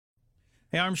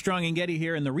Hey, Armstrong and Getty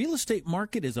here, and the real estate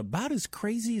market is about as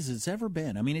crazy as it's ever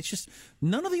been. I mean, it's just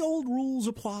none of the old rules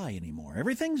apply anymore.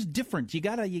 Everything's different. You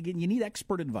need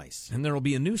expert advice. And there will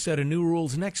be a new set of new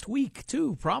rules next week,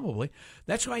 too, probably.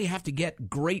 That's why you have to get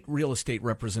great real estate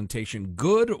representation.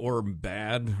 Good or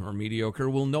bad or mediocre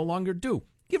will no longer do.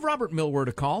 Give Robert Millward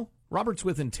a call. Robert's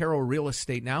with Intero Real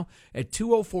Estate now at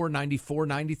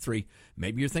 204-9493.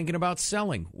 Maybe you're thinking about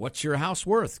selling. What's your house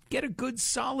worth? Get a good,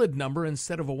 solid number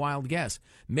instead of a wild guess.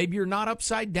 Maybe you're not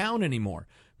upside down anymore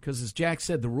because, as Jack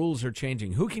said, the rules are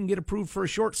changing. Who can get approved for a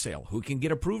short sale? Who can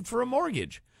get approved for a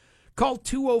mortgage? Call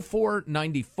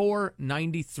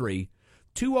 204-9493.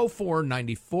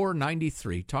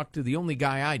 204-9493. Talk to the only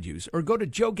guy I'd use. Or go to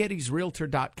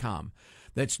joegettysrealtor.com.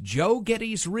 That's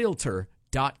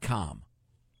joegettysrealtor.com.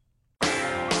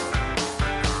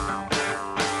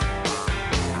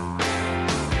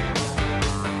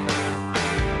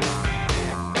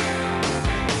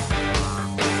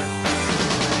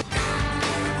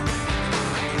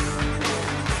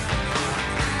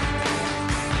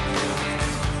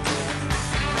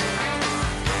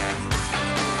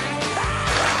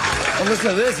 Well, listen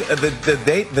to this.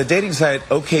 The dating site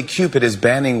OkCupid is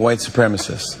banning white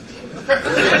supremacists.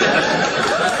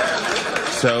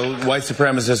 So white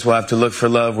supremacists will have to look for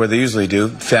love where they usually do,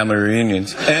 family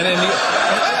reunions.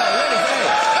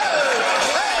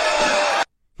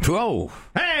 Whoa.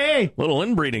 Hey! Little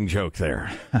inbreeding joke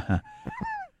there.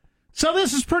 So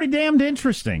this is pretty damned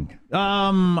interesting.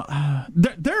 There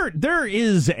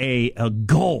is a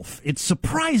gulf. It's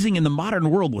surprising in the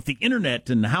modern world with the internet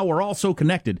and how we're all so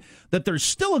connected that there's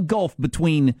still a gulf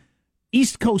between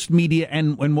East Coast media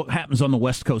and what happens on the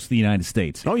West Coast of the United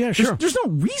States. Oh, yeah, sure. There's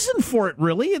no reason for it,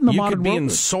 really, in the modern world. You could be in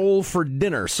Seoul for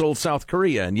dinner, Seoul, South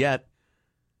Korea, and yet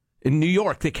in New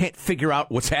York, they can't figure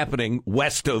out what's happening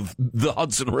west of the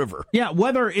Hudson River. Yeah,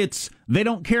 whether it's they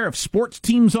don't care if sports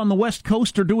teams on the West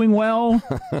Coast are doing well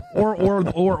or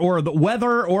the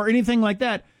weather or anything like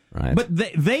that. Right. But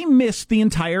they missed the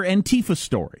entire Antifa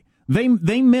story.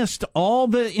 They missed all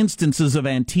the instances of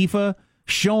Antifa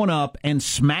showing up and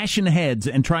smashing heads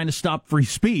and trying to stop free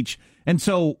speech. And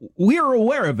so we're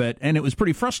aware of it, and it was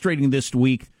pretty frustrating this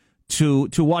week to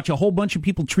watch a whole bunch of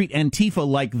people treat Antifa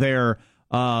like they're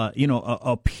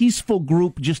a peaceful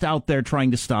group just out there trying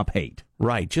to stop hate.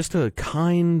 Right, just a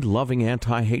kind, loving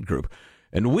anti-hate group.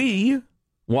 And we,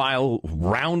 while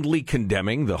roundly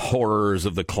condemning the horrors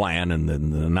of the Klan and the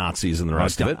Nazis and the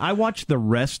rest of it. I watched the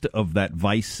rest of that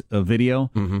Vice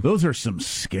video. Mm-hmm. Those are some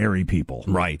scary people.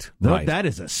 Right. That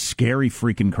is a scary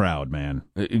freaking crowd, man.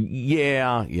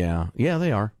 Yeah,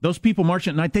 they are. Those people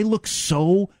marching at night, they look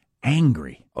so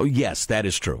angry. Oh, yes, that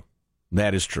is true.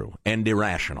 That is true. And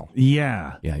irrational.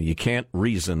 Yeah. Yeah, you can't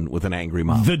reason with an angry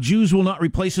mob. The Jews will not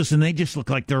replace us, and they just look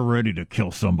like they're ready to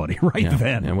kill somebody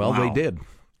then. And well, wow. They did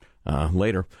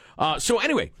later. So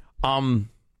anyway, and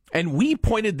we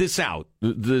pointed this out,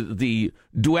 the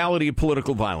duality of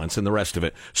political violence and the rest of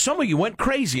it. Some of you went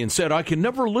crazy and said, I can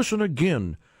never listen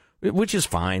again, which is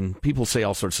fine. People say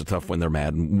all sorts of stuff when they're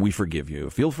mad, and we forgive you.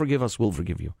 If you'll forgive us, we'll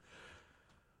forgive you.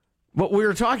 But we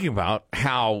were talking about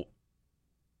how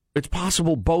it's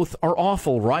possible both are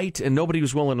awful, right? And nobody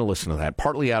was willing to listen to that,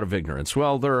 partly out of ignorance.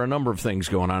 Well, there are a number of things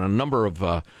going on, a number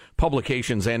of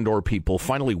publications and or people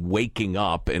finally waking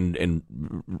up and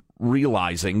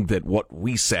realizing that what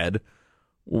we said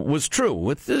was true,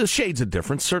 with shades of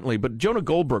difference, certainly. But Jonah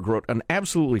Goldberg wrote an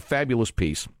absolutely fabulous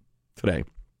piece today.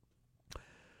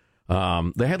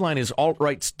 The headline is,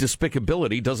 Alt-Right's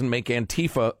Despicability Doesn't Make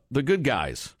Antifa the Good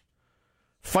Guys.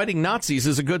 Fighting Nazis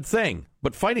is a good thing,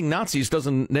 but fighting Nazis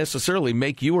doesn't necessarily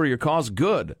make you or your cause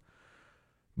good.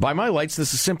 By my lights,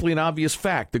 this is simply an obvious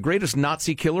fact. The greatest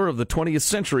Nazi killer of the 20th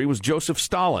century was Joseph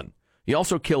Stalin. He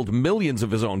also killed millions of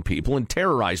his own people and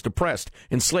terrorized, oppressed,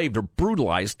 enslaved, or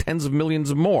brutalized tens of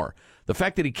millions more. The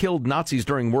fact that he killed Nazis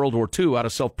during World War II out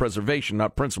of self-preservation,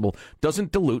 not principle,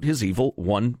 doesn't dilute his evil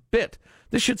one bit.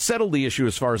 This should settle the issue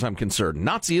as far as I'm concerned.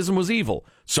 Nazism was evil.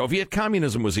 Soviet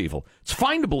communism was evil. It's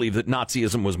fine to believe that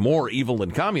Nazism was more evil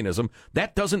than communism.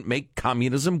 That doesn't make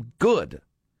communism good.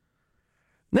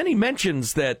 Then he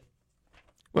mentions that,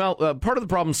 part of the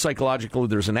problem psychologically,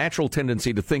 there's a natural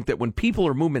tendency to think that when people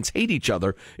or movements hate each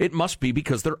other, it must be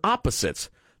because they're opposites.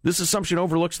 This assumption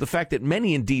overlooks the fact that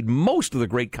many, indeed most of the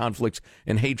great conflicts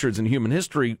and hatreds in human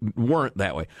history weren't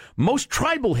that way. Most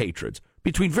tribal hatreds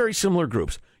between very similar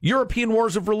groups, European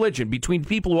wars of religion between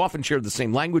people who often shared the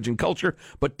same language and culture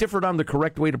but differed on the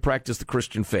correct way to practice the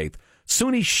Christian faith,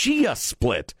 Sunni-Shia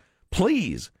split,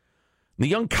 please. The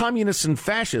young communists and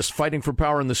fascists fighting for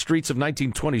power in the streets of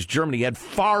 1920s Germany had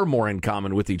far more in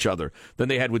common with each other than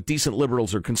they had with decent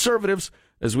liberals or conservatives,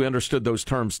 as we understood those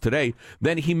terms today.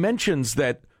 Then he mentions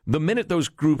that the minute those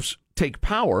groups take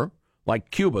power, like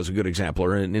Cuba is a good example,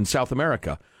 or in South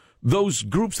America, those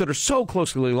groups that are so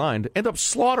closely aligned end up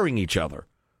slaughtering each other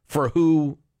for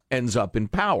who ends up in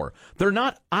power. They're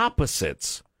not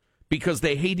opposites because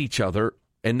they hate each other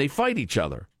and they fight each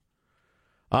other.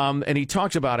 And he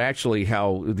talks about actually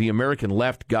how the American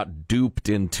left got duped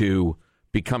into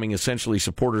becoming essentially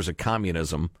supporters of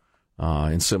communism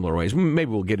in similar ways.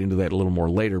 Maybe we'll get into that a little more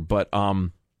later. But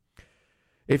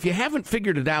if you haven't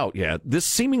figured it out yet, this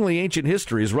seemingly ancient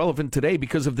history is relevant today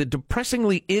because of the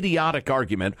depressingly idiotic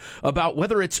argument about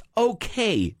whether it's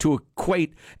okay to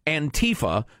equate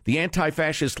Antifa, the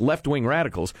anti-fascist left-wing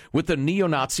radicals, with the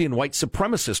neo-Nazi and white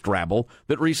supremacist rabble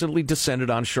that recently descended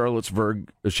on Charlottesville,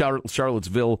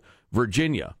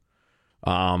 Virginia.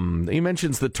 He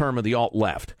mentions the term of the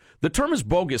alt-left. The term is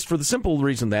bogus for the simple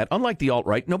reason that, unlike the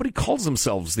alt-right, nobody calls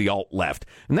themselves the alt-left.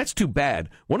 And that's too bad.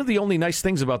 One of the only nice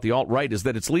things about the alt-right is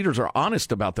that its leaders are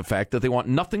honest about the fact that they want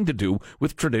nothing to do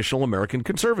with traditional American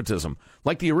conservatism.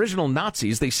 Like the original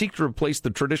Nazis, they seek to replace the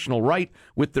traditional right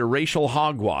with their racial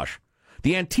hogwash.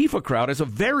 The Antifa crowd has a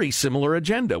very similar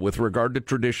agenda with regard to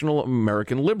traditional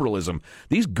American liberalism.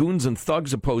 These goons and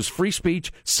thugs oppose free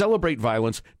speech, celebrate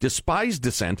violence, despise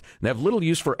dissent, and have little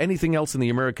use for anything else in the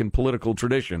American political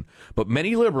tradition. But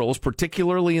many liberals,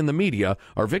 particularly in the media,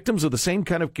 are victims of the same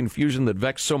kind of confusion that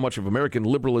vexed so much of American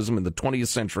liberalism in the 20th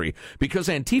century. Because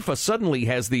Antifa suddenly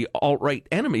has the alt-right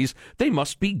enemies, they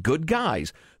must be good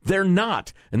guys. They're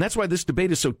not. And that's why this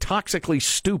debate is so toxically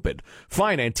stupid.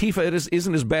 Fine, Antifa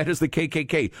isn't as bad as the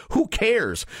KKK. Who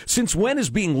cares? Since when is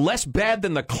being less bad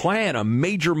than the Klan a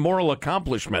major moral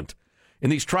accomplishment? In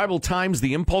these tribal times,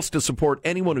 the impulse to support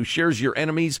anyone who shares your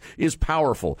enemies is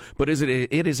powerful, but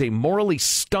it is a morally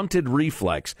stunted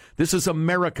reflex. This is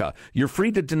America. You're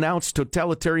free to denounce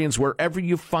totalitarians wherever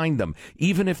you find them,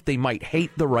 even if they might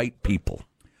hate the right people.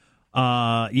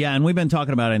 Yeah, and we've been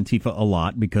talking about Antifa a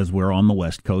lot because we're on the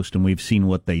West Coast and we've seen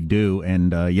what they do.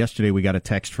 And yesterday we got a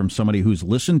text from somebody who's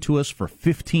listened to us for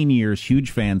 15 years,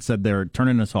 huge fan, said they're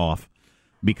turning us off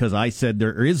because I said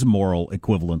there is moral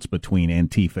equivalence between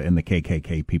Antifa and the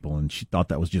KKK people, and she thought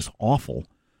that was just awful.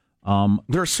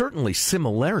 There are certainly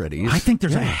similarities. I think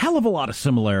there's a hell of a lot of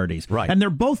similarities. Right. And they're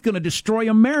both going to destroy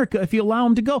America if you allow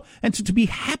them to go. And so to be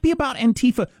happy about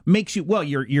Antifa makes you, well,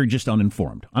 you're just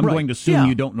uninformed. I'm going to assume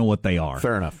you don't know what they are.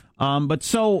 Fair enough. But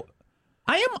so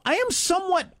I am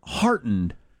somewhat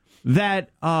heartened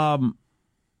that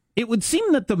it would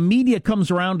seem that the media comes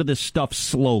around to this stuff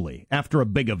slowly after a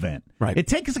big event. Right. It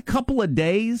takes a couple of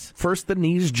days. First the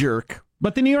knees jerk.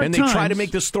 But the New York Times... And they try to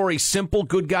make the story simple,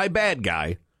 good guy, bad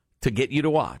guy, to get you to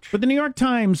watch. But the New York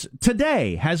Times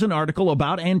today has an article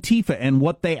about Antifa and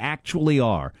what they actually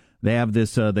are. They have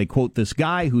this, they quote this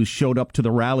guy who showed up to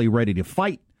the rally ready to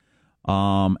fight,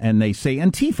 and they say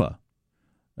Antifa,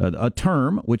 a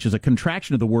term which is a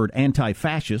contraction of the word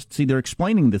anti-fascist. See, they're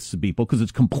explaining this to people because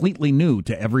it's completely new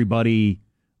to everybody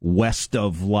west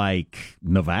of, like,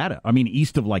 Nevada. I mean,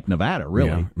 east of, like, Nevada, really.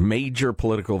 Yeah. Major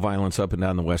political violence up and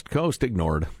down the West Coast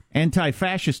ignored.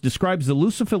 Anti-fascist describes the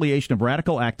loose affiliation of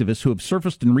radical activists who have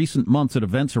surfaced in recent months at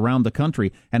events around the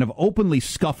country and have openly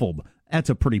scuffled.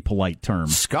 That's a pretty polite term.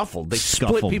 Scuffled? They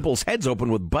split people's heads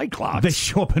open with bike locks. They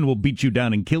show up and will beat you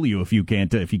down and kill you if you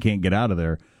can't get out of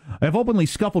there. Have openly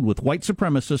scuffled with white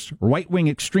supremacists, right-wing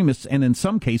extremists, and in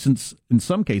some cases,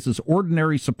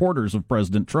 ordinary supporters of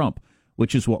President Trump,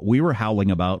 which is what we were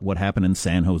howling about, what happened in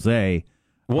San Jose.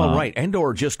 Well, right, and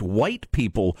or just white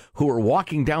people who are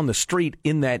walking down the street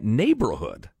in that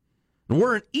neighborhood and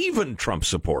weren't even Trump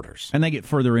supporters. And they get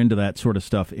further into that sort of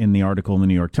stuff in the article in the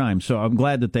New York Times. So I'm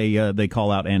glad that they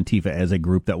call out Antifa as a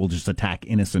group that will just attack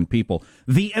innocent people.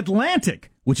 The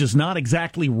Atlantic, which is not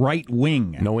exactly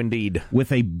right-wing. No, indeed.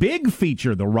 With a big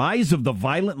feature, the rise of the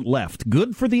violent left.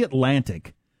 Good for the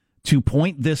Atlantic to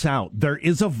point this out. There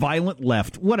is a violent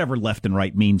left, whatever left and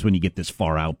right means when you get this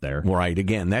far out there. Right.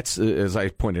 Again, that's, as I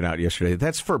pointed out yesterday,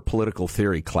 that's for political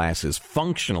theory classes.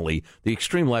 Functionally, the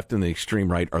extreme left and the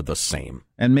extreme right are the same.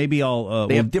 And maybe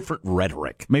they have different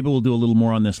rhetoric. Maybe we'll do a little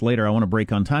more on this later. I want to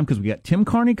break on time because we got Tim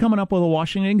Carney coming up with the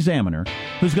Washington Examiner,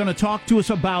 who's going to talk to us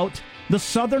about the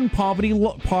Southern Poverty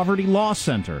Law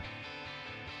Center.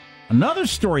 Another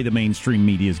story the mainstream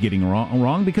media is getting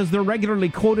wrong because they're regularly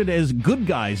quoted as good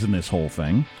guys in this whole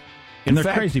thing. And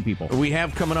they're crazy people. We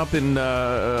have coming up in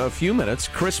a few minutes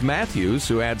Chris Matthews,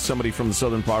 who had somebody from the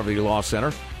Southern Poverty Law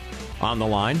Center on the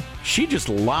line. She just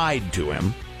lied to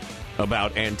him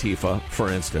about Antifa,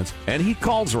 for instance, and he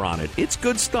calls her on it. It's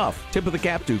good stuff. Tip of the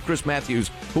cap to Chris Matthews,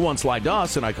 who once lied to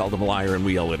us, and I called him a liar, and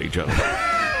we yelled at each other.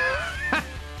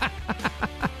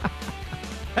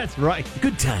 That's right.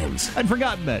 Good times. I'd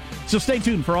forgotten that. So stay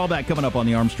tuned for all that coming up on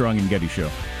the Armstrong and Getty Show.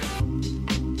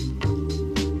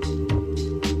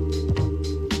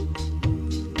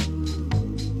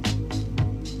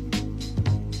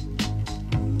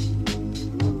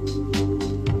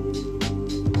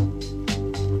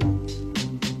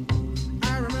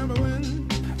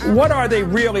 What are they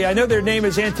really? I know their name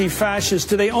is anti-fascist.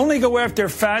 Do they only go after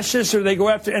fascists, or do they go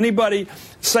after anybody,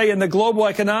 say, in the global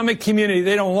economic community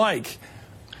they don't like?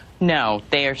 No,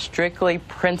 they are strictly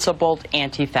principled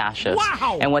anti-fascists.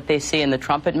 Wow. And what they see in the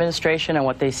Trump administration and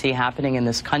what they see happening in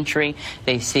this country,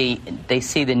 they see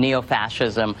the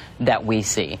neo-fascism that we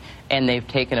see. And they've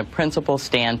taken a principled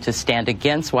stand to stand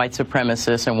against white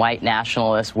supremacists and white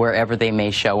nationalists wherever they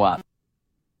may show up.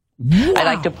 Wow. I'd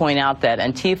like to point out that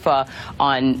Antifa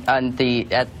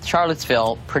at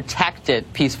Charlottesville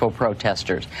protected peaceful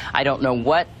protesters. I don't know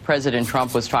what President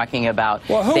Trump was talking about.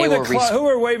 Well, who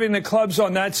were waving the clubs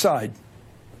on that side?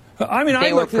 I mean,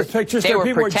 I looked at the pictures. There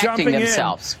people were jumping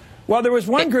themselves. In. Well, there was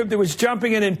one group that was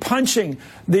jumping in and punching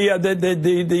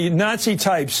the Nazi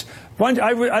types.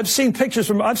 I've seen pictures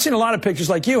I've seen a lot of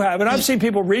pictures like you have, and I've seen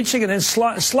people reaching and then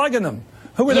slugging them.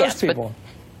 Who were those people?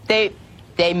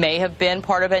 They may have been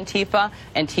part of Antifa.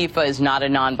 Antifa is not a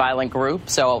nonviolent group,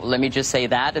 so let me just say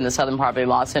that. And the Southern Poverty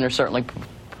Law Center certainly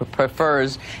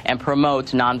prefers and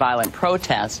promotes nonviolent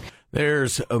protests.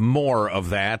 There's more of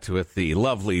that with the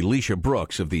lovely Leisha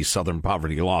Brooks of the Southern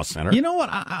Poverty Law Center. You know what?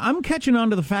 I'm catching on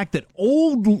to the fact that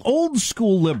old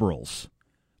school liberals,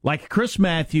 like Chris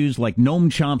Matthews, like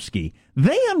Noam Chomsky,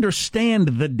 they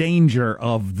understand the danger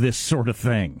of this sort of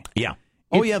thing. Yeah.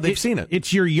 Oh, yeah, they've seen it.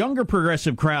 It's your younger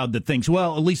progressive crowd that thinks,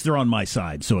 well, at least they're on my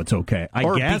side, so it's okay. I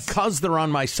guess. Because they're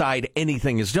on my side,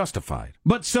 anything is justified.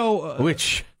 But so...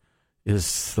 which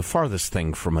is the farthest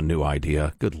thing from a new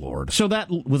idea. Good Lord. So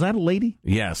was that a lady?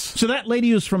 Yes. So that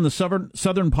lady was from the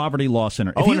Southern Poverty Law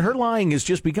Center. And her lying has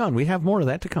just begun. We have more of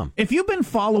that to come. If you've been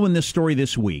following this story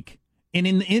this week, and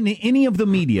in any of the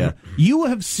media, you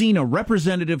have seen a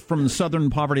representative from the Southern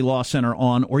Poverty Law Center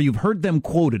on, or you've heard them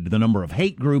quoted, the number of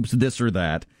hate groups, this or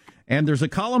that. And there's a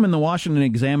column in the Washington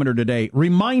Examiner today.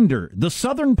 Reminder, the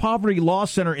Southern Poverty Law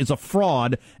Center is a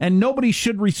fraud, and nobody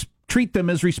should treat them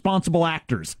as responsible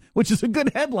actors, which is a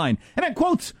good headline. And it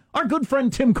quotes our good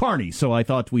friend Tim Carney. So I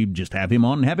thought we'd just have him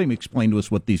on and have him explain to us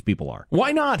what these people are.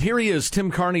 Why not? Here he is,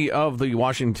 Tim Carney of the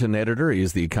Washington editor. He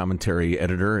is the commentary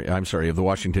editor, of the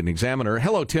Washington Examiner.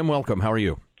 Hello, Tim. Welcome. How are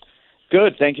you?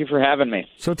 Good. Thank you for having me.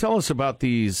 So tell us about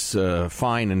these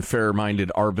fine and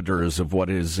fair-minded arbiters of what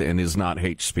is and is not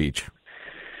hate speech.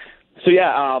 So,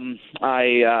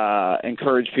 I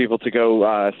encourage people to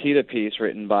go see the piece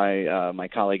written by my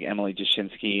colleague Emily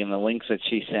Jashinsky and the links that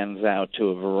she sends out to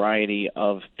a variety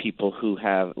of people who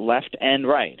have left and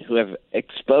right, who have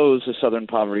exposed the Southern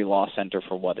Poverty Law Center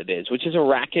for what it is, which is a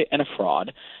racket and a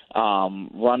fraud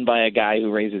run by a guy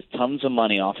who raises tons of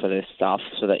money off of this stuff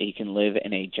so that he can live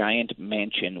in a giant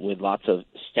mansion with lots of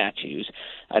statues.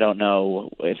 I don't know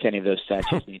if any of those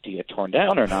statues need to get torn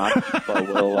down or not,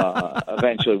 but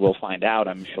eventually we'll find out,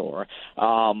 I'm sure.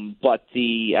 But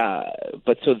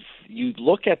so you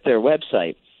look at their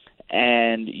website,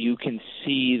 and you can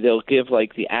see they'll give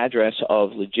like the address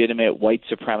of legitimate white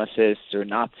supremacists or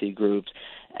Nazi groups.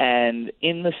 And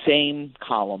in the same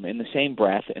column, in the same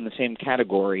breath, in the same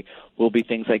category will be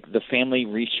things like the Family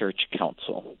Research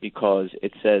Council, because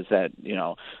it says that,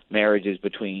 marriage is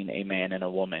between a man and a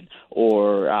woman.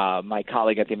 Or my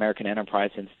colleague at the American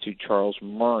Enterprise Institute, Charles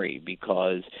Murray,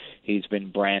 because he's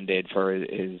been branded for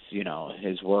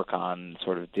his work on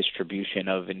sort of distribution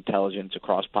of intelligence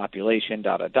across population,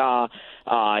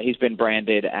 he's been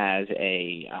branded as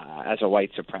a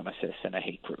white supremacist and a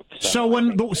hate group. So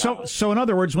in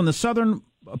other words, when the Southern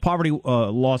Poverty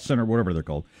Law Center, whatever they're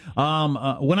called,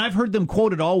 when I've heard them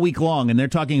quoted all week long, and they're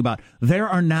talking about there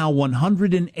are now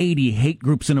 180 hate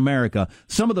groups in America.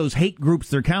 Some of those hate groups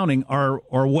they're counting are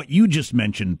what you just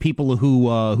mentioned, people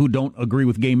who don't agree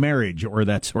with gay marriage or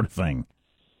that sort of thing.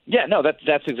 Yeah, no,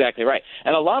 that's exactly right.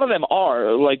 And a lot of them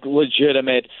are like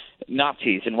legitimate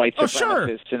Nazis and white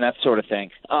supremacists and that sort of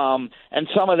thing. And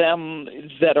some of them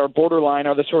that are borderline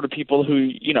are the sort of people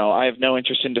who, I have no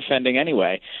interest in defending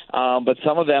anyway. But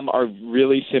some of them are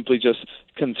really simply just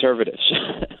conservatives.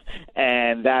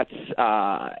 And that's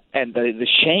and the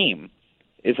shame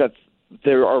is that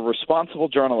there are responsible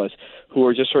journalists who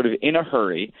are just sort of in a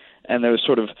hurry, and there's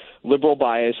sort of liberal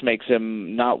bias makes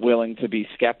them not willing to be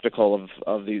skeptical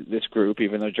of this group,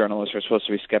 even though journalists are supposed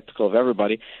to be skeptical of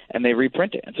everybody, and they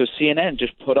reprint it. And so CNN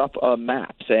just put up a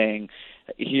map saying,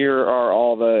 here are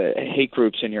all the hate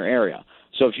groups in your area.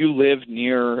 So if you live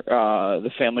near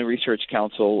the Family Research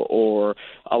Council or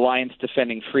Alliance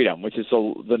Defending Freedom, which is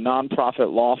the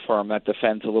nonprofit law firm that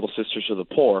defends the Little Sisters of the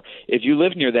Poor, if you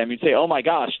live near them, you'd say, oh, my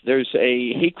gosh, there's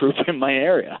a hate group in my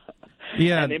area.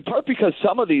 Yeah. And in part because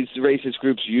some of these racist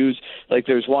groups use, like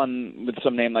there's one with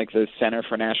some name like the Center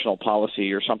for National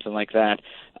Policy or something like that,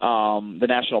 the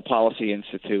National Policy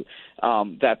Institute.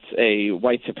 That's a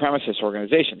white supremacist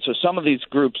organization. So some of these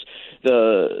groups,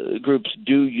 the groups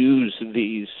do use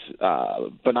these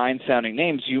benign-sounding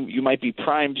names. You might be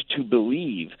primed to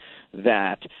believe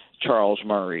that Charles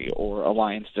Murray or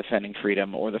Alliance Defending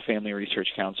Freedom or the Family Research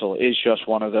Council is just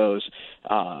one of those,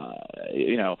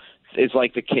 is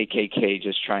like the KKK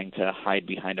just trying to hide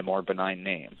behind a more benign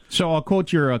name. So I'll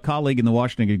quote your colleague in the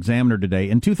Washington Examiner today.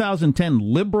 In 2010,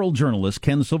 liberal journalist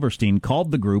Ken Silverstein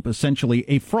called the group essentially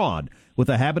a fraud with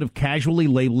a habit of casually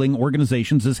labeling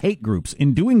organizations as hate groups.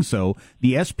 In doing so,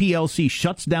 the SPLC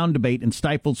shuts down debate and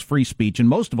stifles free speech, and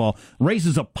most of all,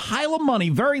 raises a pile of money,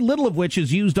 very little of which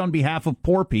is used on behalf of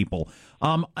poor people.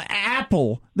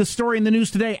 Apple, the story in the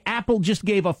news today, Apple just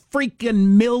gave a freaking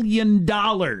 $1 million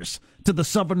to the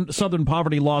Southern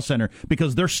Poverty Law Center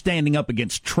because they're standing up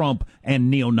against Trump and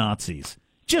neo-Nazis.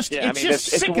 It's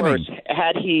sickening. Worse.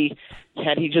 Had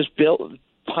he just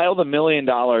piled $1 million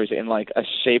in like a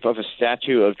shape of a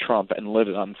statue of Trump and lit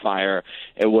it on fire,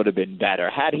 it would have been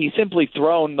better. Had he simply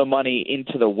thrown the money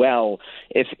into the well,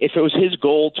 if it was his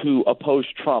goal to oppose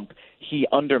Trump, he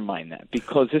undermined that,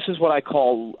 because this is what I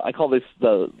call this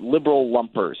the liberal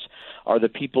lumpers, are the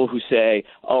people who say,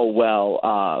 oh,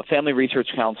 well, Family Research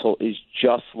Council is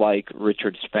just like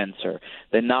Richard Spencer.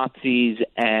 The Nazis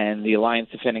and the Alliance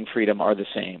Defending Freedom are the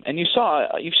same. And you've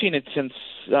seen it since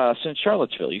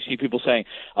Charlottesville. You see people saying,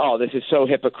 oh, this is so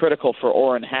hypocritical for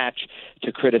Orrin Hatch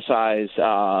to criticize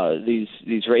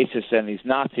these racists and these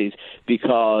Nazis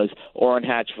because Orrin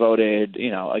Hatch voted,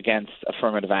 against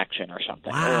affirmative action or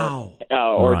something. Wow.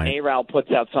 Or right. NARAL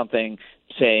puts out something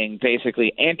saying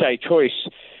basically anti-choice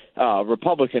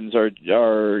Republicans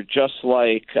are just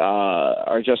like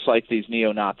these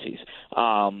neo-Nazis.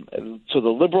 So the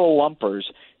liberal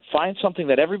lumpers find something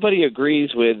that everybody agrees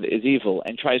with is evil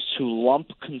and tries to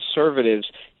lump conservatives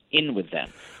in with them.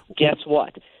 Guess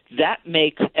what? That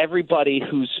makes everybody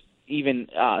who's even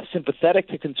sympathetic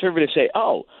to conservatives say,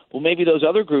 oh, well, maybe those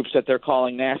other groups that they're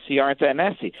calling nasty aren't that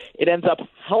nasty. It ends up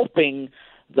helping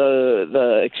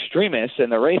the extremists and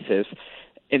the racists.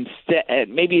 Instead,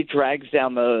 maybe it drags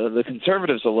down the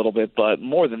conservatives a little bit, but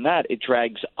more than that, it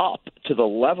drags up to the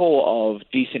level of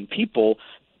decent people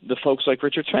the folks like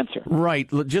Richard Spencer. Right.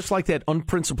 Just like that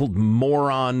unprincipled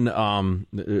moron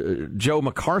Joe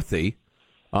McCarthy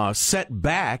set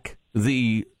back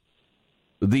the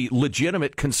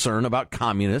legitimate concern about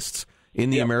communists in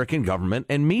the American government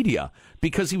and media,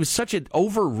 because he was such an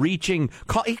overreaching.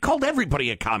 He called everybody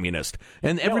a communist,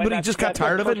 and everybody just got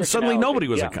tired of it, and suddenly nobody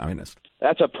was a communist.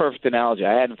 That's a perfect analogy.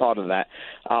 I hadn't thought of that.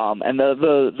 And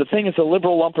the thing is, the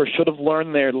liberal lumpers should have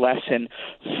learned their lesson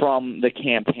from the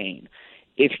campaign.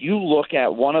 If you look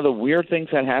at one of the weird things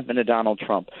that happened to Donald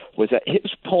Trump was that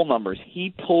his poll numbers,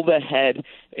 he pulled ahead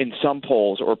in some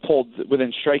polls or pulled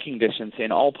within striking distance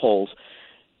in all polls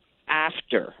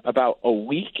about a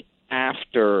week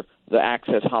after the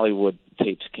Access Hollywood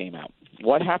tapes came out.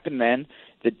 What happened then?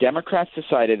 The Democrats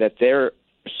decided that their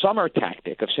summer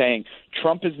tactic of saying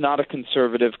Trump is not a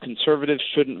conservative, conservatives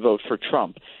shouldn't vote for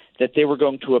Trump, that they were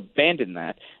going to abandon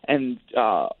that. And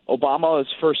Obama's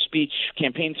first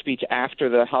campaign speech after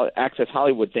the Access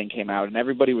Hollywood thing came out, and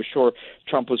everybody was sure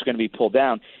Trump was going to be pulled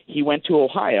down, he went to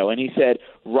Ohio and he said,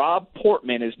 Rob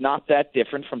Portman is not that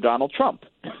different from Donald Trump.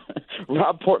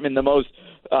 Rob Portman, the most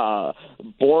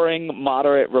boring,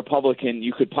 moderate Republican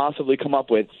you could possibly come up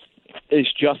with, is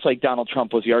just like Donald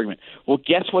Trump, was the argument. Well,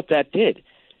 guess what that did?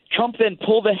 Trump then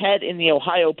pulled ahead in the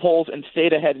Ohio polls and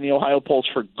stayed ahead in the Ohio polls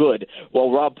for good, while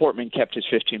Rob Portman kept his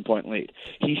 15-point lead.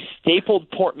 He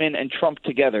stapled Portman and Trump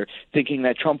together, thinking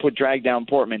that Trump would drag down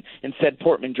Portman. Instead,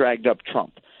 Portman dragged up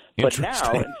Trump. But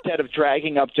now, instead of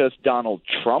dragging up just Donald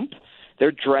Trump,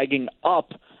 they're dragging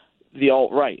up the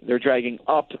alt-right. They're dragging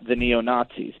up the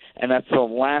neo-Nazis. And that's the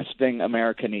last thing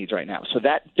America needs right now. So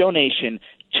that donation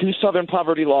to Southern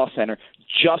Poverty Law Center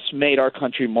just made our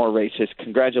country more racist.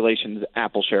 Congratulations,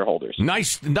 Apple shareholders.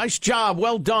 Nice job.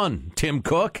 Well done, Tim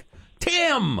Cook.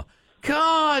 Tim!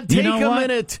 God, take a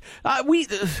minute.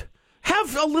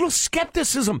 have a little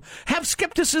skepticism. Have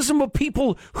skepticism of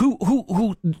people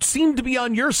who seem to be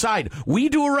on your side. We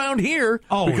do around here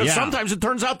because sometimes it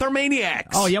turns out they're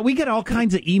maniacs. Oh, yeah, we get all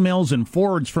kinds of emails and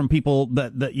forwards from people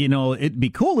that it'd be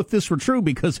cool if this were true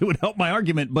because it would help my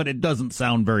argument, but it doesn't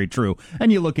sound very true.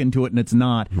 And you look into it and it's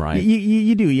not. Right.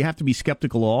 You do. You have to be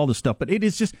skeptical of all this stuff, but it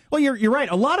is just, well, you're right.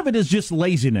 A lot of it is just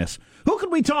laziness. Who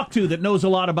could we talk to that knows a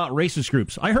lot about racist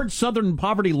groups? I heard Southern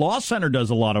Poverty Law Center does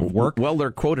a lot of work. Well,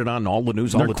 they're quoted on all the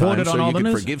news all the time, so you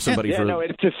can forgive somebody for... No,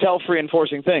 it's a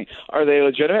self-reinforcing thing. Are they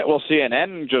legitimate? Well,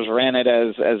 CNN just ran it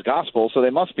as gospel, so they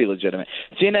must be legitimate.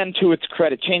 CNN, to its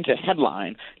credit, changed the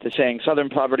headline to saying Southern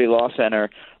Poverty Law Center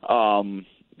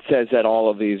says that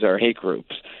all of these are hate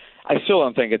groups. I still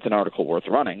don't think it's an article worth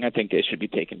running. I think it should be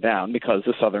taken down because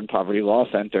the Southern Poverty Law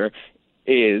Center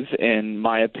is, in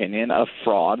my opinion, a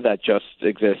fraud that just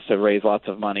exists to raise lots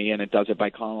of money, and it does it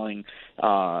by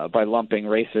lumping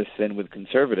racists in with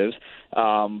conservatives.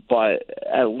 But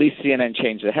at least CNN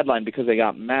changed the headline because they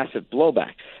got massive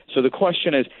blowback. So the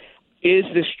question is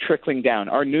this trickling down?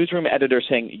 Our newsroom editor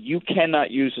saying you cannot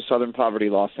use the Southern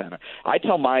Poverty Law Center. I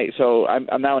tell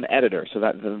I'm now an editor, so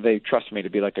that they trust me to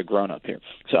be like a grown-up here.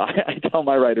 So I tell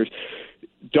my writers,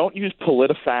 don't use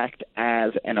PolitiFact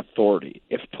as an authority.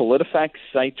 If PolitiFact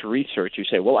cites research, you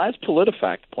say, well, as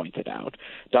PolitiFact pointed out,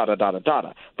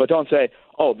 da-da-da-da-da. But don't say,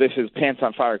 oh, this is pants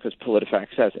on fire because PolitiFact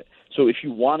says it. So if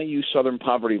you want to use Southern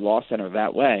Poverty Law Center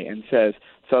that way and says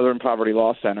Southern Poverty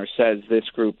Law Center says this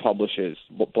group publishes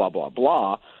blah, blah,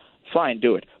 blah, fine,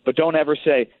 do it. But don't ever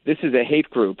say this is a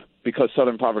hate group because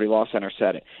Southern Poverty Law Center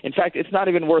said it. In fact, it's not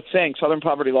even worth saying Southern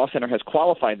Poverty Law Center has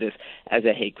qualified this as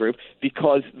a hate group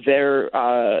because their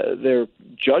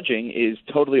judging is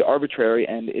totally arbitrary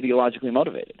and ideologically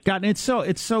motivated. God, and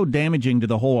it's so damaging to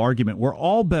the whole argument. We're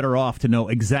all better off to know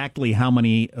exactly how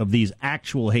many of these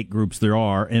actual hate groups there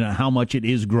are and how much it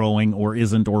is growing or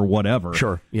isn't or whatever.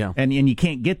 Sure, yeah. And you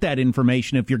can't get that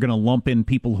information if you're going to lump in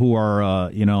people who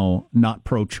are, not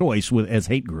pro-choice as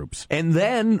hate groups. And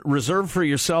then reserve for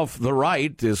yourself the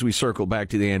right, as we circle back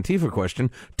to the Antifa question,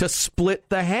 to split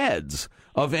the heads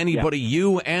of anybody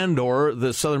you and or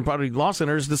the Southern Poverty Law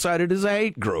Center has decided is a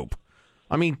hate group.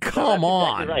 I mean, come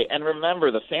on. Exactly right. And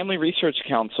remember, the Family Research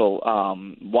Council,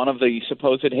 one of the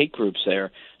supposed hate groups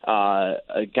there,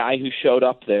 a guy who showed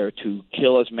up there to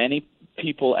kill as many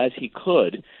people as he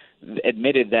could,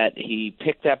 admitted that he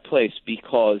picked that place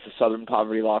because the Southern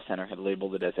Poverty Law Center had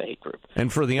labeled it as a hate group.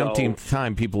 And for the umpteenth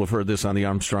time, people have heard this on the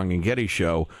Armstrong and Getty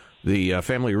show, the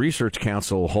Family Research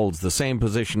Council holds the same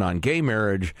position on gay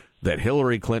marriage that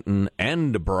Hillary Clinton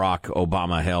and Barack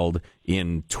Obama held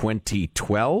in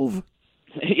 2012?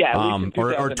 Yeah,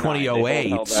 or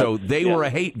 2008. So they were a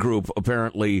hate group,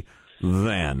 apparently,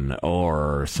 then,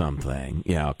 or something.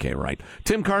 Yeah, okay, right.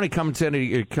 Tim Carney,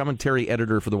 commentary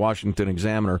editor for the Washington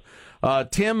Examiner.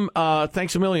 Tim,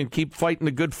 thanks a million. Keep fighting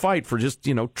the good fight for just,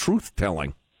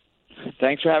 truth-telling.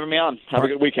 Thanks for having me on. Have a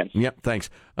good weekend. Yep, thanks.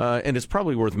 And it's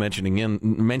probably worth mentioning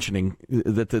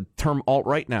that the term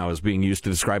alt-right now is being used to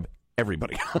describe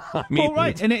everybody. I mean, well,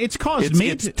 right, and it's caused me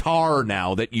it's tar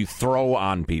now that you throw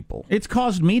on people. It's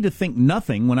caused me to think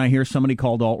nothing when I hear somebody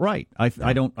called alt-right.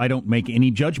 I don't make any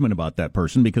judgment about that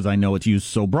person because I know it's used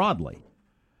so broadly,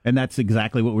 and that's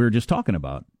exactly what we were just talking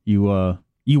about.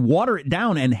 You water it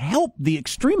down and help the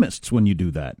extremists when you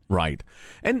do that. Right.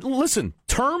 And listen,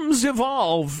 terms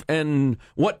evolve, and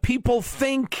what people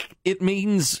think it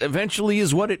means eventually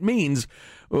is what it means.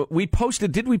 Did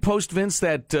we post, Vince,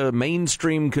 that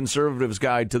mainstream conservatives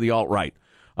guide to the alt-right,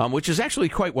 which is actually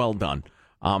quite well done.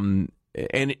 And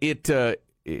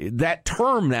that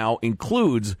term now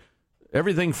includes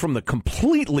everything from the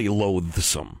completely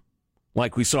loathsome,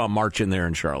 like we saw marching there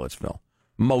in Charlottesville.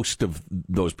 Most of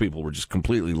those people were just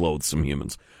completely loathsome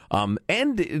humans.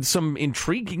 And some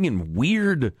intriguing and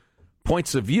weird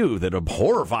points of view that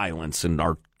abhor violence and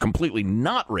are completely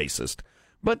not racist.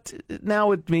 But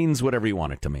now it means whatever you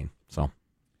want it to mean. So,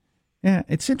 yeah,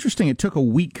 it's interesting. It took a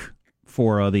week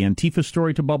for the Antifa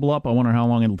story to bubble up. I wonder how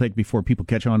long it'll take before people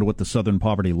catch on to what the Southern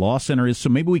Poverty Law Center is. So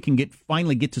maybe we can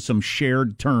finally get to some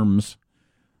shared terms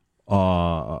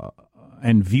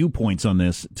and viewpoints on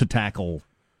this to tackle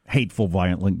hateful,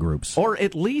 violent groups. Or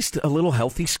at least a little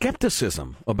healthy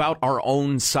skepticism about our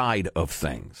own side of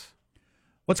things.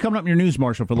 What's coming up in your news,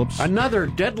 Marshall Phillips? Another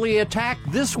deadly attack,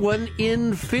 this one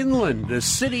in Finland. The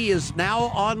city is now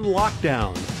on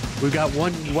lockdown. We've got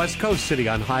one West Coast city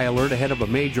on high alert ahead of a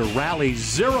major rally.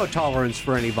 Zero tolerance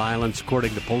for any violence,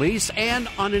 according to police. And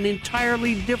on an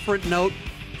entirely different note,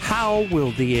 how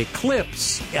will the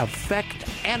eclipse affect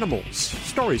animals?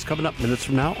 Stories coming up minutes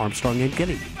from now. Armstrong and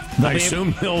Getty. I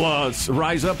assume they'll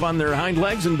rise up on their hind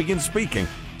legs and begin speaking.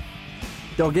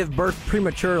 they'll give birth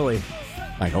prematurely.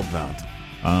 I hope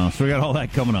not. So we got all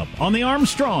that coming up on the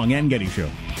Armstrong and Getty Show.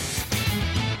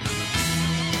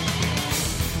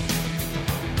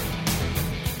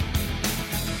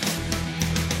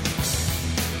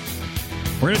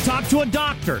 We're going to talk to a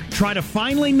doctor, try to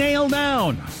finally nail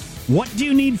down what do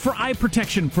you need for eye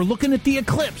protection for looking at the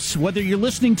eclipse, whether you're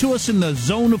listening to us in the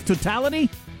zone of totality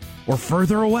or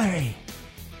further away.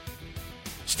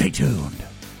 Stay tuned.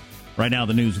 Right now,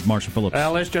 the news with Marshall Phillips.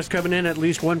 Well, it's just coming in. At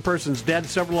least one person's dead,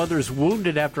 several others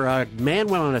wounded after a man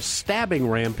went on a stabbing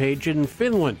rampage in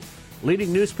Finland.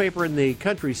 Leading newspaper in the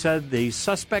country said the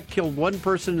suspect killed one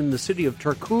person in the city of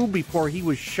Turku before he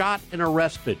was shot and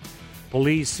arrested.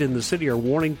 Police in the city are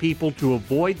warning people to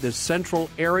avoid the central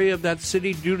area of that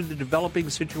city due to the developing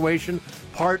situation.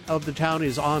 Part of the town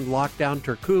is on lockdown.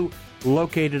 Turku,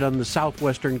 located on the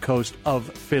southwestern coast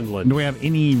of Finland. Do we have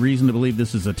any reason to believe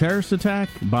this is a terrorist attack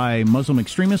by Muslim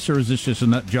extremists, or is this just a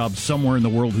nut job somewhere in the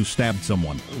world who stabbed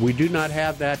someone? We do not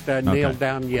have that nailed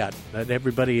down yet.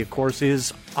 Everybody, of course,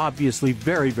 is obviously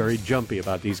very, very jumpy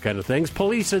about these kind of things.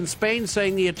 Police in Spain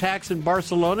saying the attacks in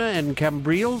Barcelona and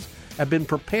Cambrils have been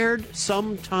prepared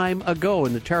some time ago,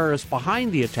 and the terrorists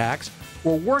behind the attacks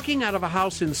were working out of a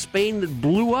house in Spain that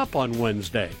blew up on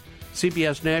Wednesday.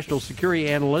 CBS national security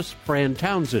analyst Fran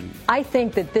Townsend. I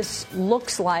think that this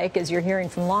looks like, as you're hearing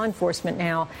from law enforcement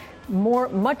now,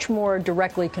 much more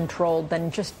directly controlled than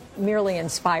just merely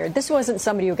inspired. This wasn't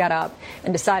somebody who got up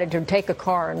and decided to take a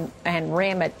car and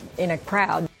ram it in a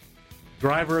crowd.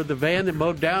 Driver of the van that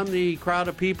mowed down the crowd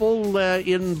of people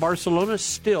in Barcelona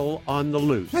still on the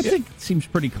loose. I think it seems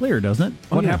pretty clear, doesn't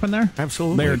it? What happened there?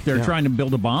 Absolutely. They're trying to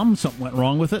build a bomb. Something went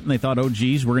wrong with it, and they thought, oh,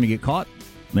 geez, we're going to get caught.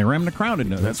 And they rammed the crowd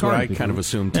into it. That's what I kind of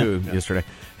assumed, too, yesterday.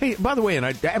 Hey, by the way, and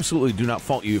I absolutely do not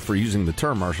fault you for using the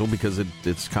term, Marshall, because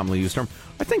it's a commonly used term.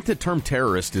 I think the term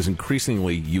terrorist is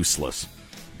increasingly useless.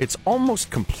 It's almost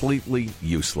completely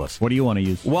useless. What do you want to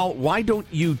use? Well, why don't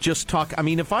you just talk? I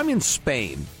mean, if I'm in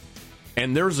Spain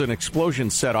and there's an explosion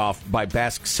set off by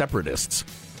Basque separatists,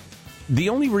 the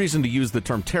only reason to use the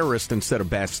term terrorist instead of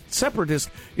Basque separatist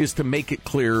is to make it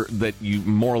clear that you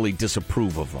morally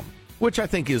disapprove of them, which I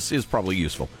think is probably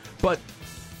useful. But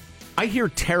I hear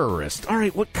terrorist. All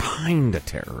right, what kind of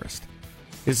terrorist?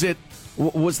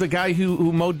 Was the guy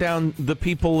who mowed down the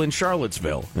people in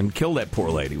Charlottesville and killed that poor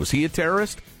lady, was he a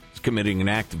terrorist? He's committing an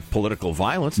act of political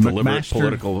violence, deliberate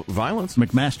political violence.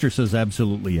 McMaster says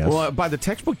absolutely yes. Well, by the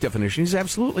textbook definition, he's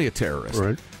absolutely a terrorist.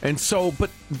 Right. And so, but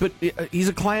he's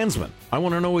a Klansman. I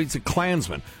want to know he's a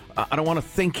Klansman. I don't want to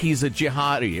think he's a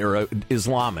jihadi or an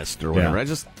Islamist or whatever.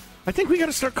 Yeah. I think we got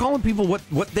to start calling people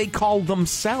what they call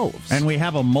themselves. And we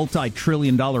have a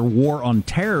multi-trillion-dollar war on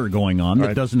terror going on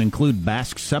that doesn't include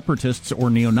Basque separatists or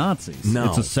neo-Nazis. No.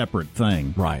 It's a separate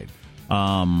thing. Right.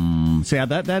 So yeah,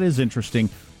 that is interesting.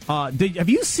 Have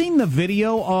you seen the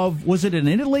video of, was it in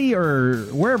Italy or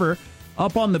wherever,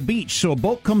 up on the beach? So a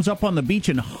boat comes up on the beach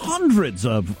and hundreds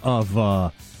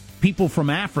of people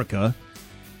from Africa,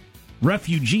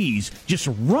 refugees, just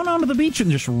run onto the beach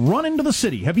and just run into the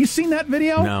city. Have you seen that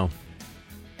video? No.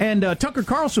 And Tucker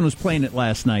Carlson was playing it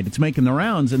last night. It's making the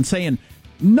rounds and saying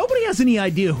nobody has any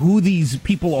idea who these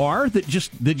people are that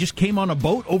just came on a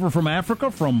boat over from Africa,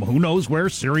 from who knows where,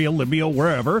 Syria, Libya,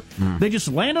 wherever. They just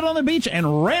landed on the beach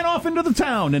and ran off into the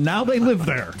town, and now they live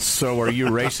there. So are you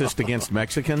racist against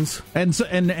Mexicans? And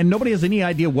nobody has any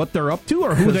idea what they're up to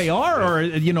or who they are or,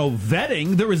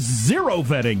 vetting. There is zero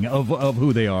vetting of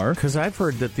who they are. Because I've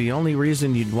heard that the only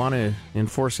reason you'd want to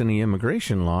enforce any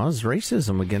immigration law is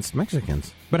racism against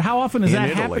Mexicans. But how often does that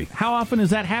happen? How often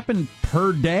does that happen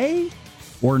per day?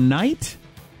 Or night?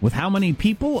 With how many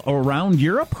people around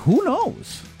Europe? Who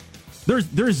knows?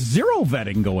 There's zero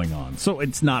vetting going on, so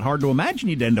it's not hard to imagine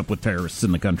you'd end up with terrorists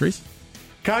in the countries.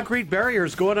 Concrete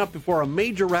barriers going up before a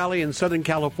major rally in Southern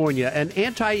California. An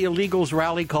anti-illegals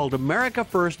rally called America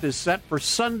First is set for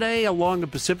Sunday along the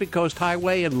Pacific Coast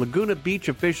Highway, and Laguna Beach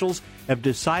officials have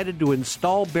decided to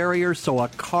install barriers so a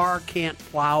car can't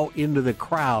plow into the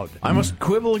crowd. I must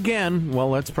quibble again.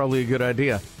 Well, that's probably a good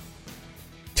idea.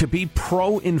 To be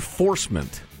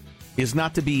pro-enforcement is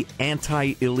not to be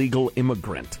anti-illegal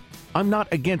immigrant. I'm not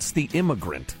against the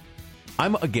immigrant.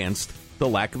 I'm against the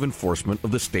lack of enforcement of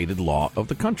the stated law of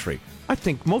the country. I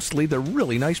think mostly they're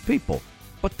really nice people,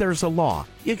 but there's a law.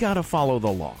 You got to follow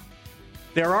the law.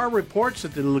 There are reports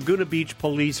that the Laguna Beach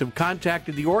police have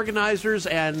contacted the organizers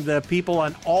and the people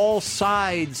on all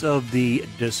sides of the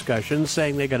discussion,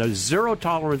 saying they got a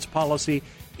zero-tolerance policy.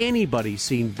 Anybody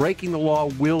seen breaking the law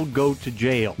will go to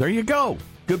jail. There you go.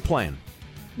 Good plan.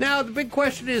 Now, the big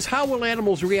question is, how will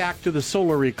animals react to the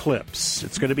solar eclipse?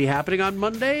 It's going to be happening on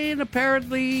Monday, and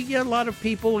apparently a lot of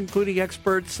people, including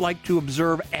experts, like to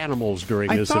observe animals during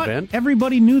this event.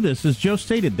 Everybody knew this, as Joe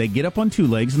stated. They get up on two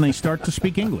legs and they start to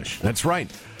speak English. That's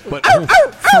right. But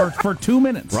for 2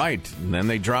 minutes. Right. And then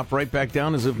they drop right back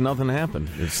down as if nothing happened.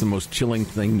 It's the most chilling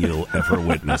thing you'll ever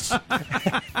witness.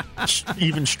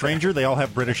 Even stranger, they all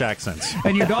have British accents.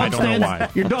 And your dog I don't know why.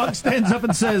 Your dog stands up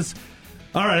and says,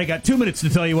 "All right, I got 2 minutes to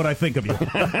tell you what I think of you.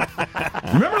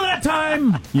 Remember that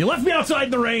time you left me outside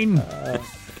in the rain?"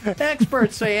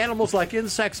 Experts say animals like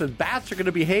insects and bats are going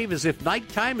to behave as if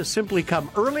nighttime has simply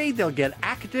come early. They'll get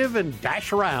active and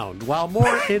dash around, while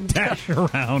more dash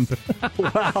around.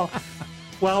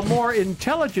 While more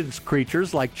intelligent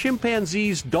creatures like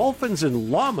chimpanzees, dolphins,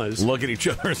 and llamas look at each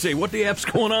other and say, "What the F's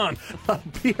going on?"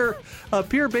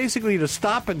 appear basically to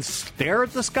stop and stare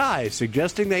at the sky,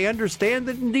 suggesting they understand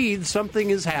that indeed something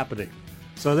is happening.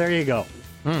 So there you go.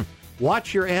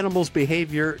 Watch your animal's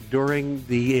behavior during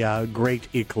the great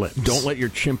eclipse. Don't let your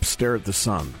chimp stare at the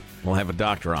sun. We'll have a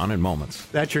doctor on in moments.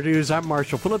 That's your news. I'm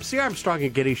Marshall Phillips, the Armstrong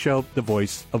and Getty Show, the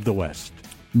voice of the West.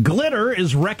 Glitter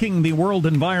is wrecking the world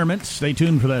environment. Stay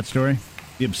tuned for that story.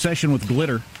 The obsession with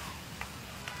glitter.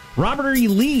 Robert E.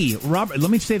 Lee. Let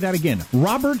me say that again.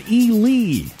 Robert E.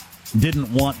 Lee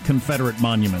didn't want Confederate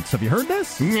monuments. Have you heard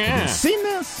this? Yeah. Have you seen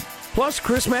this? Plus,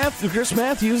 Chris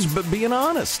Matthews being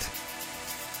honest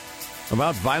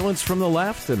about violence from the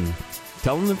left and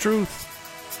telling the truth.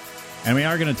 And we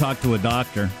are going to talk to a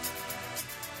doctor.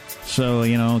 So,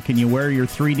 can you wear your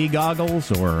 3D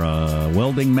goggles or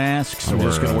welding masks? I'm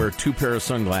just going to wear 2 pair of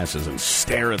sunglasses and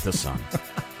stare at the sun.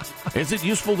 Is it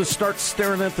useful to start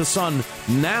staring at the sun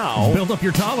now? Build up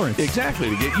your tolerance. Exactly,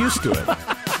 to get used to it.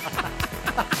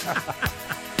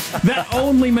 That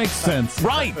only makes sense.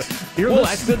 Right.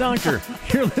 That's the doctor.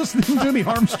 You're listening to the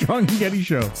Armstrong and Getty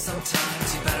Show.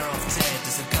 Sometimes you're better off dead.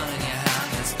 There's a gun in your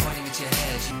hand that's pointing at your head.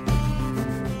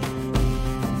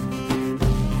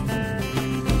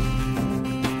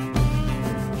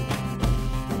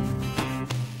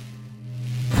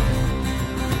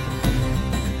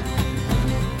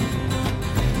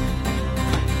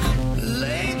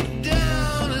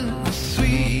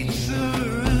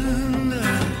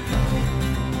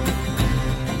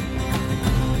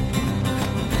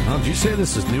 Did you say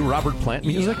this is new Robert Plant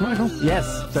music, Michael?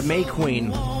 Yes, the May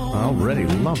Queen. Already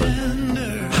love it.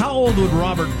 How old would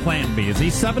Robert Plant be? Is he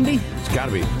 70? It's got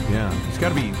to be, yeah. He's got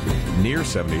to be near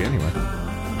 70 anyway.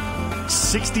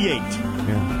 68.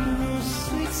 Yeah.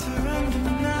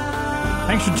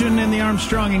 Thanks for tuning in the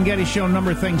Armstrong and Getty Show.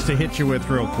 Number of things to hit you with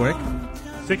real quick.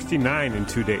 69 in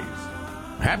 2 days.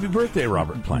 Happy birthday,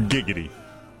 Robert Plant. Giggity.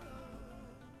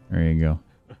 There you go.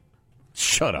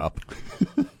 Shut up.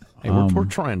 Hey, we're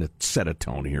trying to set a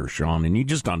tone here, Sean, and you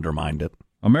just undermined it.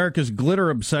 America's glitter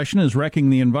obsession is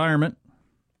wrecking the environment.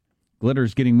 Glitter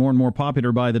is getting more and more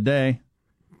popular by the day.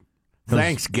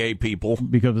 Thanks, gay people.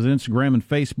 Because of Instagram and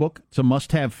Facebook, it's a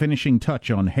must-have finishing touch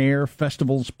on hair,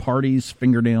 festivals, parties,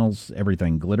 fingernails,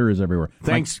 everything. Glitter is everywhere.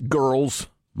 Thanks, girls.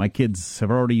 My kids have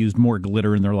already used more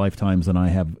glitter in their lifetimes than I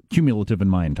have cumulative in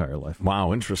my entire life.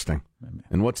 Wow, interesting.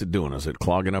 And what's it doing? Is it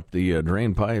clogging up the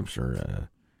drain pipes or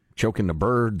choking the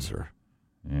birds? Or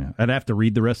yeah, I'd have to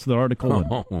read the rest of the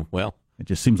article. Well, it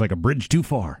just seems like a bridge too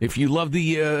far. If you love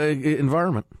the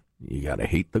environment, you got to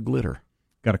hate the glitter.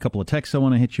 Got a couple of texts I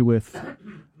want to hit you with.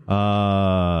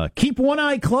 Keep one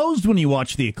eye closed when you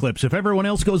watch the eclipse. If everyone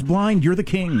else goes blind, you're the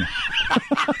king.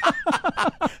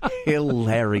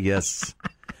 Hilarious.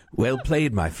 Well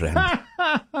played, my friend.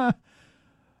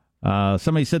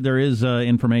 Somebody said there is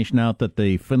information out that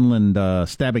the Finland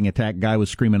stabbing attack guy was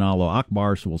screaming Allahu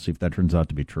Akbar, so we'll see if that turns out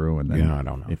to be true. And then I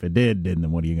don't know. If it did,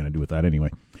 then what are you going to do with that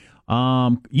anyway?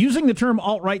 Using the term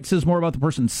alt-right says more about the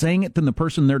person saying it than the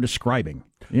person they're describing.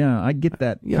 Yeah, I get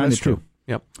that. Yeah, that's true. Too.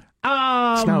 Yep.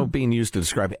 It's now being used to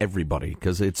describe everybody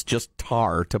because it's just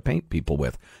tar to paint people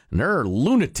with. And there are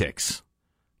lunatics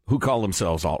who call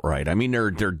themselves alt-right. I mean,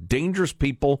 they're dangerous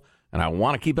people, and I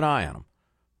want to keep an eye on them.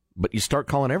 But you start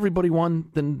calling everybody one,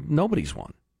 then nobody's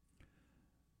one.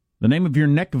 The name of your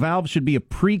neck valve should be a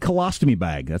pre-colostomy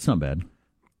bag. That's not bad.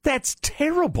 That's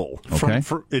terrible. Okay.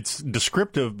 It's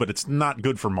descriptive, but it's not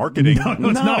good for marketing. No,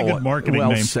 it's not a good marketing name.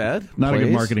 Well said. Not please. a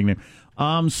good marketing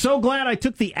name. So glad I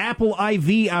took the Apple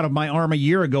IV out of my arm a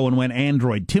year ago and went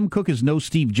Android. Tim Cook is no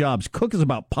Steve Jobs. Cook is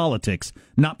about politics,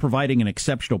 not providing an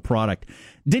exceptional product.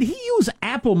 Did he use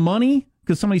Apple money?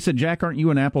 Because somebody said, Jack, aren't you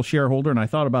an Apple shareholder? And I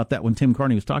thought about that when Tim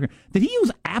Carney was talking. Did he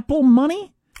use Apple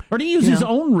money? Or did he use his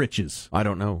own riches? I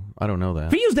don't know. I don't know that.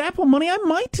 If he used Apple money, I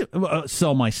might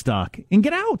sell my stock and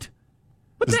get out.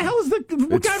 What the hell is the guy running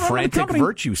the frantic company?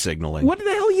 virtue signaling. What the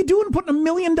hell are you doing putting $1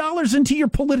 million into your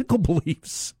political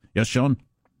beliefs? Yes, Sean?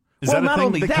 Is that a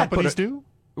thing that companies do?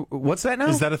 What's that now?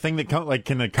 Is that a thing that can a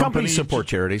company companies support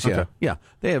charities? Yeah, Okay. yeah,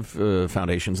 they have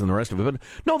foundations and the rest of it. But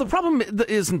no, the problem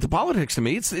isn't the politics to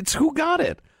me. It's who got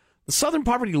it. The Southern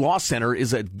Poverty Law Center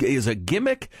is a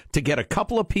gimmick to get a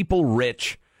couple of people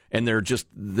rich, and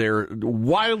they're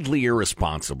wildly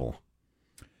irresponsible.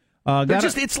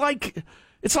 It's like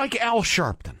Al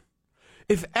Sharpton.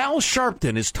 If Al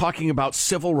Sharpton is talking about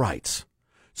civil rights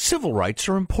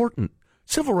are important.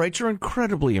 Civil rights are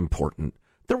incredibly important.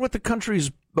 They're what the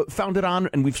country's founded on,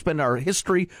 and we've spent our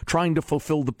history trying to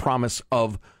fulfill the promise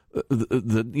of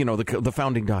the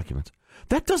founding documents.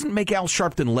 That doesn't make Al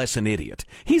Sharpton less an idiot.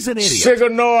 He's an idiot.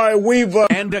 Sigourney Weaver.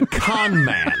 And a con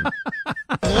man.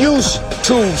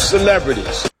 YouTube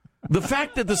celebrities. The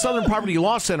fact that the Southern Poverty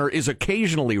Law Center is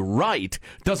occasionally right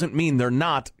doesn't mean they're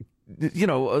not,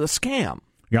 a scam.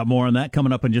 Got more on that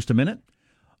coming up in just a minute.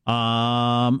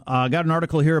 I got an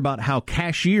article here about how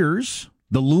cashiers,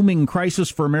 the looming crisis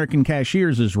for American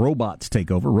cashiers is robots take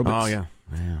over. Robots. Oh,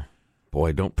 yeah.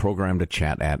 Boy, don't program to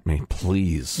chat at me,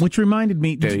 please. Which reminded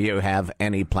me. Do you have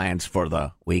any plans for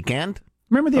the weekend?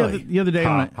 Remember the other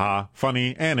day?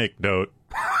 Funny anecdote.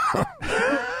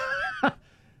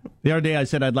 The other day I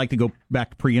said I'd like to go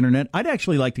back pre-internet. I'd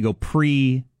actually like to go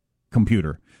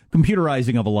pre-computer.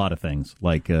 Computerizing of a lot of things,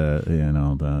 like the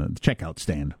checkout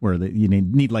stand, where you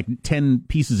need like 10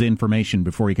 pieces of information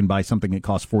before you can buy something that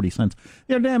costs 40 cents.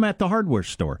 The other day I'm at the hardware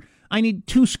store. I need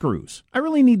 2 screws. I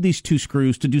really need these 2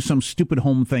 screws to do some stupid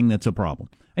home thing that's a problem.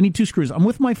 I need 2 screws. I'm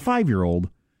with my 5-year-old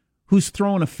who's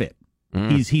throwing a fit.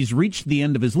 He's reached the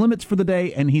end of his limits for the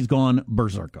day, and he's gone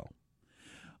berserko.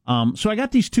 So I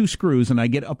got these 2 screws, and I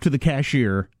get up to the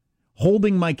cashier,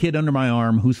 holding my kid under my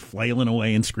arm, who's flailing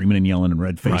away and screaming and yelling and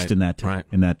red-faced in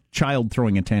that child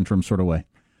throwing a tantrum sort of way.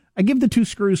 I give the 2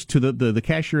 screws to the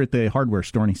cashier at the hardware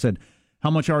store, and he said,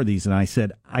 "How much are these?" And I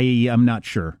said, I'm not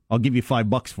sure. I'll give you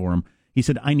 $5 for them. He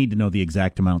said, "I need to know the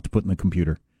exact amount to put in the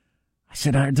computer." I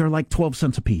said, "They're like 12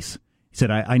 cents a piece." He said,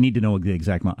 I need to know the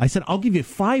exact amount. I said, "I'll give you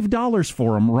 $5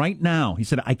 for them right now." He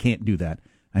said, "I can't do that."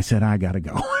 I said, "I got to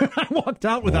go." I walked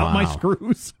out without my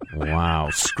screws. Wow,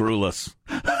 screwless.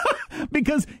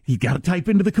 Because he's got to type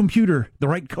into the computer the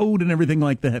right code and everything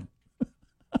like that.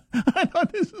 I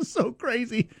thought this was so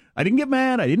crazy. I didn't get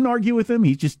mad. I didn't argue with him.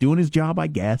 He's just doing his job, I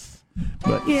guess.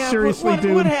 But seriously,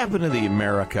 dude. What happened to the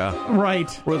America? Right.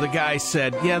 Where the guy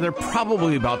said, yeah, they're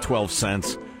probably about 12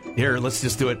 cents. Here, let's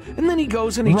just do it. And then he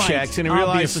goes and he checks and he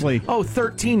realizes,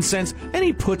 13 cents. And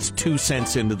he puts 2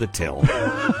 cents into the till.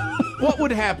 What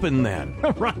would happen then?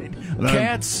 Right.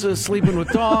 Cats sleeping with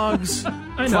dogs,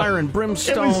 fire and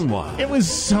brimstone. It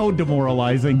was so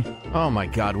demoralizing. Oh, my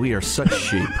God. We are such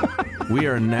sheep. We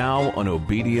are now an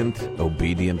obedient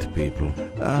people.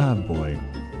 Ah, boy.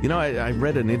 You know, I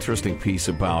read an interesting piece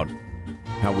about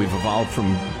how we've evolved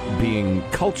from being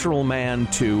cultural man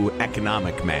to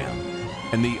economic man.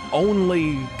 And the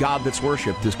only God that's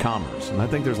worshipped is commerce. And I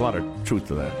think there's a lot of truth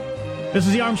to that. This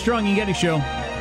is the Armstrong and Getty Show.